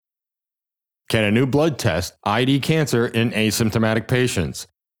Can a new blood test ID cancer in asymptomatic patients?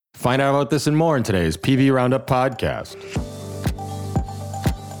 Find out about this and more in today's PV Roundup podcast.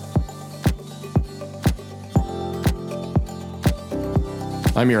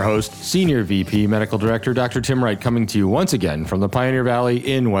 I'm your host, Senior VP Medical Director Dr. Tim Wright, coming to you once again from the Pioneer Valley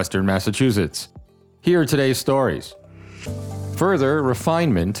in Western Massachusetts. Here are today's stories. Further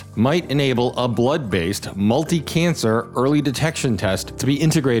refinement might enable a blood-based multi-cancer early detection test to be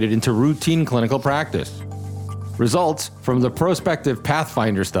integrated into routine clinical practice. Results from the prospective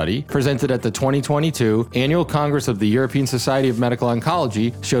Pathfinder study presented at the 2022 Annual Congress of the European Society of Medical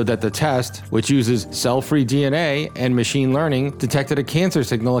Oncology showed that the test, which uses cell-free DNA and machine learning, detected a cancer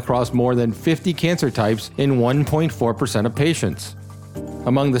signal across more than 50 cancer types in 1.4% of patients.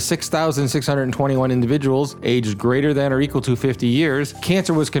 Among the 6,621 individuals aged greater than or equal to 50 years,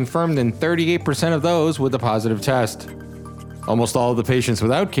 cancer was confirmed in 38% of those with a positive test. Almost all of the patients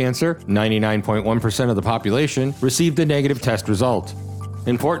without cancer, 99.1% of the population, received a negative test result.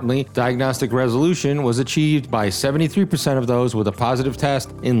 Importantly, diagnostic resolution was achieved by 73% of those with a positive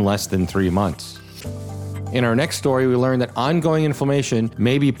test in less than 3 months. In our next story, we learn that ongoing inflammation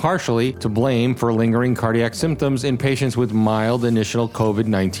may be partially to blame for lingering cardiac symptoms in patients with mild initial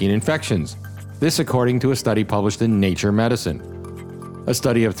COVID-19 infections. This according to a study published in Nature Medicine. A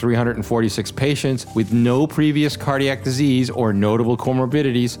study of 346 patients with no previous cardiac disease or notable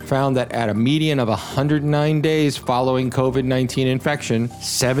comorbidities found that at a median of 109 days following COVID-19 infection,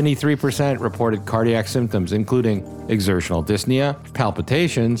 73% reported cardiac symptoms including exertional dyspnea,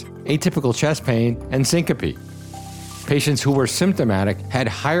 palpitations, atypical chest pain, and syncope. Patients who were symptomatic had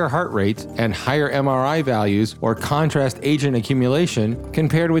higher heart rates and higher MRI values or contrast agent accumulation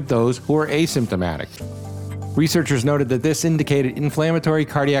compared with those who were asymptomatic. Researchers noted that this indicated inflammatory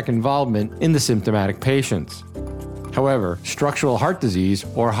cardiac involvement in the symptomatic patients. However, structural heart disease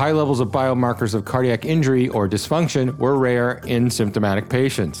or high levels of biomarkers of cardiac injury or dysfunction were rare in symptomatic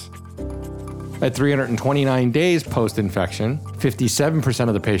patients. At 329 days post-infection, 57%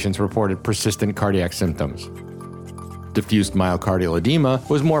 of the patients reported persistent cardiac symptoms. Diffuse myocardial edema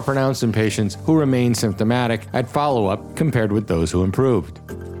was more pronounced in patients who remained symptomatic at follow-up compared with those who improved.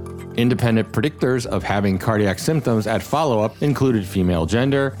 Independent predictors of having cardiac symptoms at follow-up included female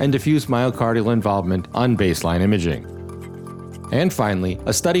gender and diffuse myocardial involvement on baseline imaging. And finally,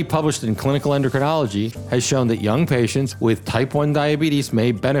 a study published in Clinical Endocrinology has shown that young patients with type 1 diabetes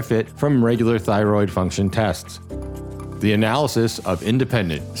may benefit from regular thyroid function tests. The analysis of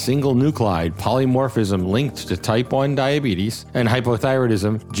independent single-nucleotide polymorphism linked to type 1 diabetes and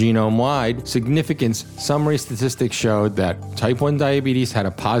hypothyroidism genome-wide significance summary statistics showed that type 1 diabetes had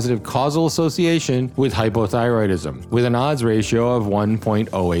a positive causal association with hypothyroidism, with an odds ratio of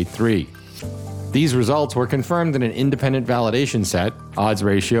 1.083. These results were confirmed in an independent validation set, odds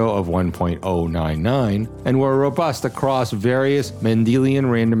ratio of 1.099, and were robust across various Mendelian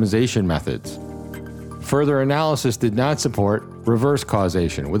randomization methods. Further analysis did not support reverse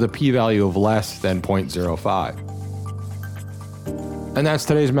causation with a p-value of less than 0.05. And that's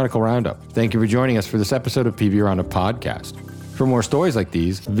today's Medical Roundup. Thank you for joining us for this episode of PV Roundup Podcast. For more stories like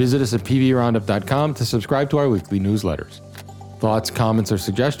these, visit us at pvroundup.com to subscribe to our weekly newsletters. Thoughts, comments, or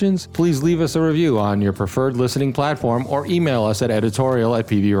suggestions? Please leave us a review on your preferred listening platform or email us at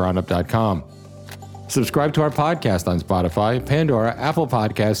editorial@pvroundup.com. Subscribe to our podcast on Spotify, Pandora, Apple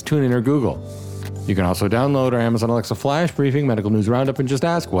Podcasts, TuneIn, or Google. You can also download our Amazon Alexa Flash Briefing Medical News Roundup and just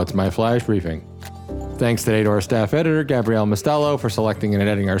ask, "What's my Flash Briefing?" Thanks today to our staff editor, Gabrielle Mostello, for selecting and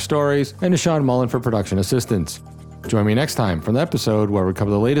editing our stories, and to Sean Mullen for production assistance. Join me next time for the episode where we cover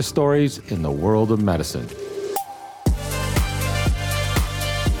the latest stories in the world of medicine.